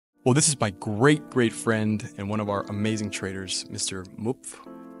Well, this is my great friend and one of our amazing traders, Mr. Mupf.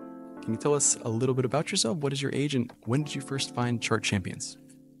 Can you tell us a little bit about yourself? What is your age and when did you first find chart champions?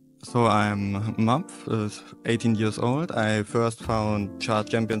 So I'm Mupf, 18 years old. I first found chart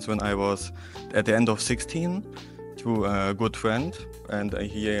champions when I was at the end of 16 to a good friend, and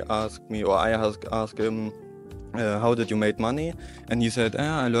he asked me, or I asked him, how did you make money? And he said,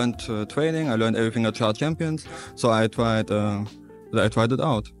 I learned trading, I learned everything at chart champions, so I tried it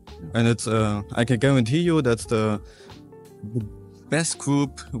out. And it's I can guarantee you that's the best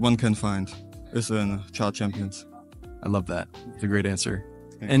group one can find is in chart champions. I love that. It's a great answer.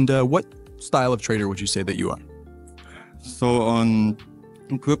 And what style of trader would you say that you are? So on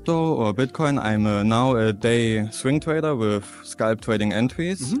crypto or Bitcoin, I'm now a day swing trader with scalp trading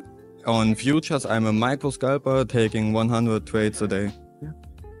entries. On futures, I'm a micro scalper taking 100 trades a day.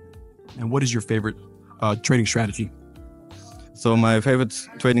 And what is your favorite trading strategy? So my favorite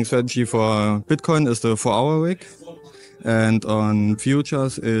trading strategy for Bitcoin is the 4-hour wick. And on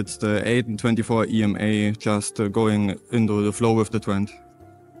futures, it's the 8 and 24 EMA, just going into the flow with the trend.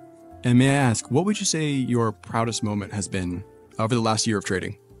 And may I ask, what would you say your proudest moment has been over the last year of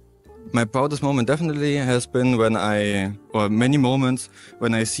trading? My proudest moment definitely has been or many moments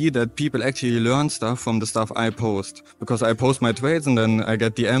when I see that people actually learn stuff from the stuff I post. Because I post my trades and then I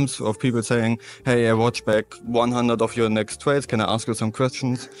get DMs of people saying, hey, I watched back 100 of your next trades, can I ask you some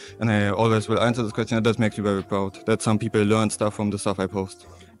questions? And I always will answer this question, and that makes me very proud that some people learn stuff from the stuff I post.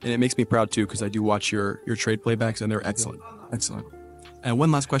 And it makes me proud too, because I do watch your trade playbacks and they're excellent. Excellent. And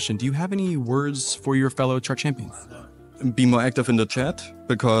one last question, do you have any words for your fellow chart champions? Be more active in the chat,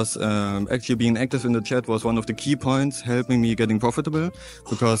 because actually being active in the chat was one of the key points helping me getting profitable,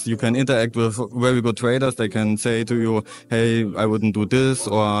 because you can interact with very good traders. They can say to you, hey, I wouldn't do this,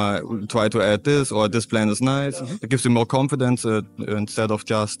 or try to add this, or this plan is nice. It gives you more confidence instead of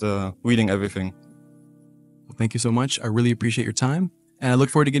just reading everything. Well, thank you so much. I really appreciate your time, and I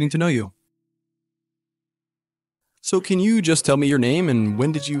look forward to getting to know you. So can you just tell me your name and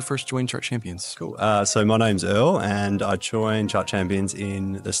when did you first join Chart Champions? Cool. So my name's Earl and I joined Chart Champions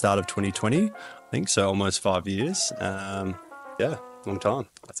in the start of 2020, I think, so almost 5 years. Yeah, long time.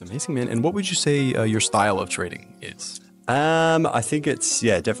 That's amazing, man. And what would you say your style of trading is? I think it's,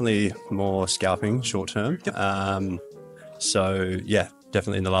 definitely more scalping short term. So yeah,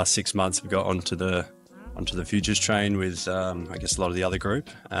 definitely in the last 6 months, we've got onto the futures train with, I guess, a lot of the other group.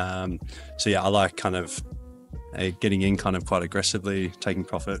 So yeah, I like kind of getting in kind of quite aggressively, taking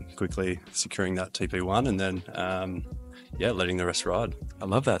profit quickly, securing that TP1, and then letting the rest ride. I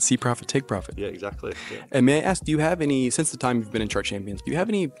love that. See profit, take profit. Yeah, exactly. Yeah. And may I ask, do you have any, since the time you've been in Chart Champions, do you have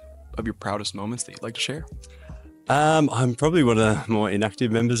any of your proudest moments that you'd like to share? I'm probably one of the more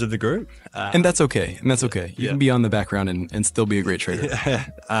inactive members of the group. And that's okay. You can be on the background and still be a great trader.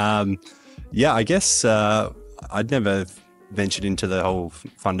 Yeah, I guess I'd never ventured into the whole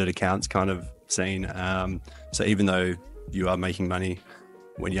funded accounts kind of scene. So even though you are making money,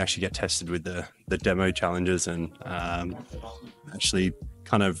 when you actually get tested with the demo challenges and actually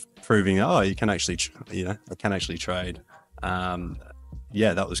kind of proving, you can actually, I can actually trade.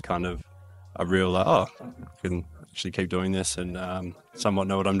 That was kind of a real, I can actually keep doing this and somewhat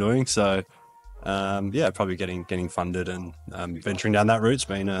know what I'm doing. So probably getting funded and venturing down that route's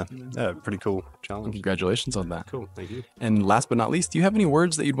been a pretty cool challenge. Congratulations on that. Cool, thank you. And last but not least, do you have any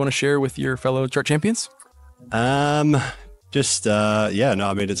words that you'd want to share with your fellow Chart Champions? I mean,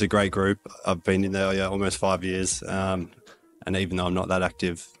 it's a great group. I've been in there almost 5 years, and even though I'm not that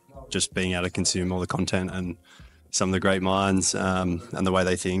active, just being able to consume all the content and some of the great minds and the way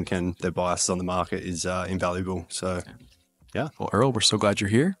they think and their bias on the market is invaluable. So, yeah. Well, Earl, we're so glad you're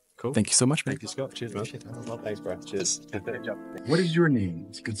here. Cool. Thank you so much, man. Thank you, Scott. Cheers, man. Thanks, bro. Cheers. What is your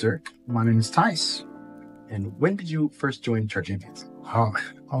name, good sir? My name is Theiss. And when did you first join Chart Champions? Oh,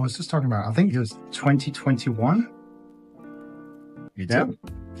 I was just talking about, I think it was 2021. You do?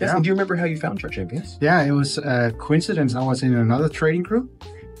 Yes. And do you remember how you found Chart Champions? Yeah, it was a coincidence. I was in another trading group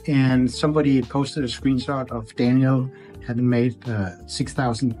and somebody posted a screenshot of Daniel had made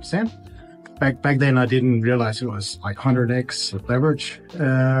 6,000%. Back then, I didn't realize it was like 100x leverage,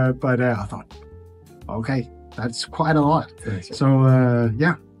 but I thought, okay, that's quite a lot. So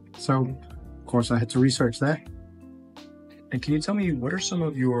so of course I had to research that. And can you tell me what are some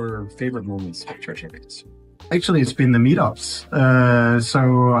of your favorite moments at Chart Champions? Actually, it's been the meetups.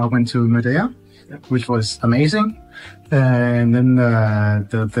 So I went to Medea, which was amazing, and then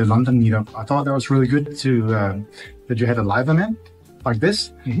the London meetup. I thought that was really good to that you had a live event like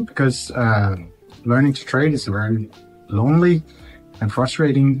this, because learning to trade is a very lonely and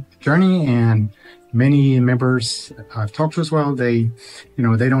frustrating journey, and many members I've talked to as well, they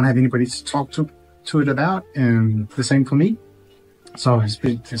don't have anybody to talk to it about, and the same for me. So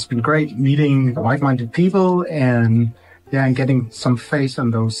it's been great meeting like-minded people and getting some face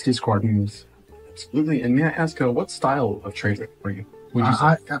on those Discord meetings. Absolutely. And may I ask, what style of trader are you? Would you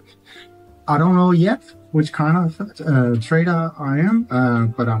say? I don't know yet which kind of trader I am,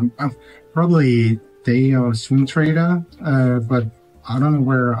 but I'm probably day or swing trader, but I don't know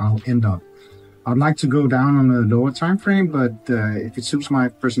where I'll end up. I'd like to go down on a lower time frame, but if it suits my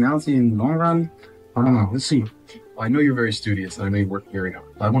personality in the long run, I don't know. Let's see. Well, I know you're very studious, and I know you work very hard.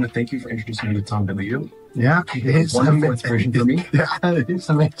 I want to thank you for introducing me to Tom W. Yeah, It's wonderful inspiration for me. Yeah, it's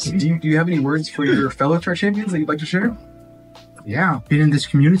amazing. Do you have any words for your fellow chart champions that you'd like to share? Yeah, been in this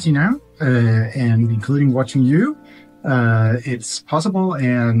community now, and including watching you, it's possible.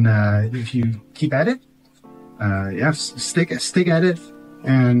 And if you keep at it, stick at it,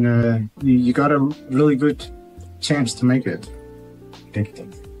 and you got a really good chance to make it. Thank you.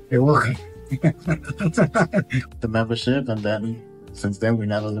 You're welcome. The membership, and then since then we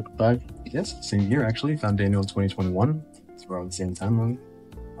never looked back. Yes, same year actually. Found Daniel in 2021. It's around the same time.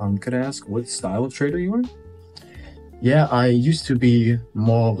 Could I ask what style of trader you are? Yeah, I used to be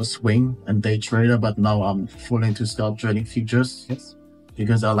more of a swing and day trader, but now I'm full into scalp trading futures. Yes.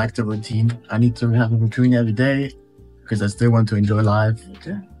 Because I like the routine. I need to have a routine every day because I still want to enjoy life.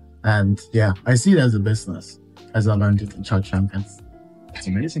 Okay. And yeah, I see it as a business, as I learned it in Chart Champions. That's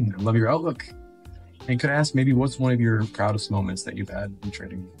amazing. I love your outlook. And could I ask maybe what's one of your proudest moments that you've had in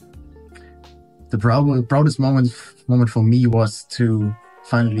trading? The proudest moment for me was to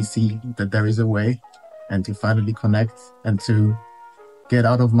finally see that there is a way, and to finally connect and to get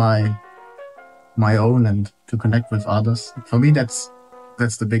out of my own and to connect with others. For me, that's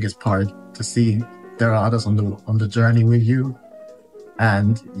the biggest part, to see there are others on the journey with you.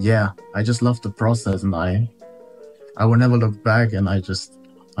 And yeah, I just love the process, and I will never look back, and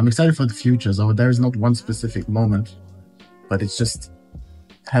I'm excited for the future. So there is not one specific moment, but it's just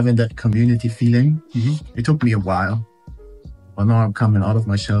having that community feeling. Mm-hmm. It took me a while, but now I'm coming out of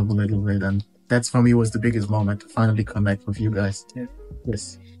my shell a little bit, and that's for me was the biggest moment, to finally connect with you guys. Yeah.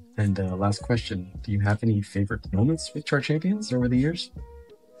 Yes. And last question, do you have any favorite moments with Chart Champions over the years?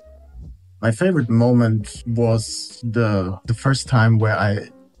 My favorite moment was the first time where I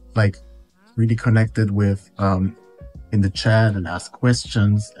really connected with in the chat and asked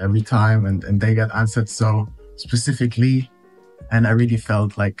questions every time, and they got answered so specifically, and I really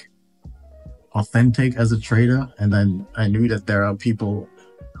felt authentic as a trader. And then I knew that there are people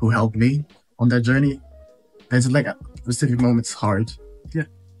who helped me on that journey. There's a specific moment's hard. Yeah.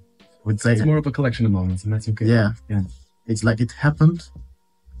 I would say It's more of a collection of moments, and that's okay. Yeah. It's it happened,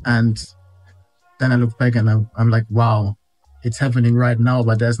 and then I look back and I'm like, wow, it's happening right now,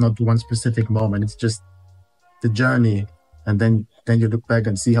 but there's not one specific moment. It's just the journey, and then you look back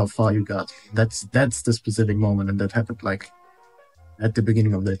and see how far you got. That's the specific moment, and that happened at the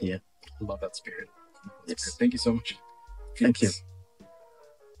beginning of that year. I love that spirit. Yes. Thank you so much. Thank you.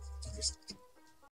 Thanks.